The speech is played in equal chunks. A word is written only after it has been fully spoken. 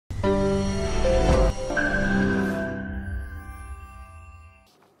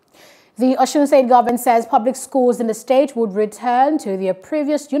The Osun State Government says public schools in the state would return to their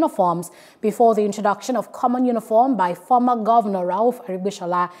previous uniforms before the introduction of common uniform by former Governor Rauf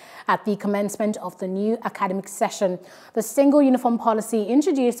Aregbesola at the commencement of the new academic session. The single uniform policy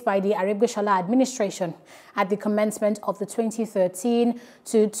introduced by the Aregbesola administration at the commencement of the 2013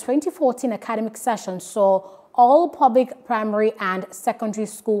 to 2014 academic session saw all public primary and secondary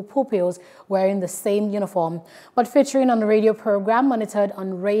school pupils wearing the same uniform. But featuring on the radio program monitored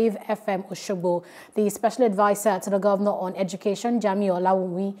on Rauf FM Osogbo, the special advisor to the governor on education, Jami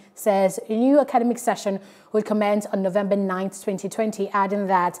Olawumi, says a new academic session would commence on November 9th, 2020, adding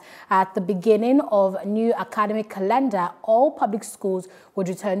that at the beginning of a new academic calendar, all public schools would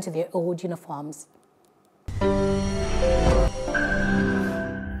return to their old uniforms.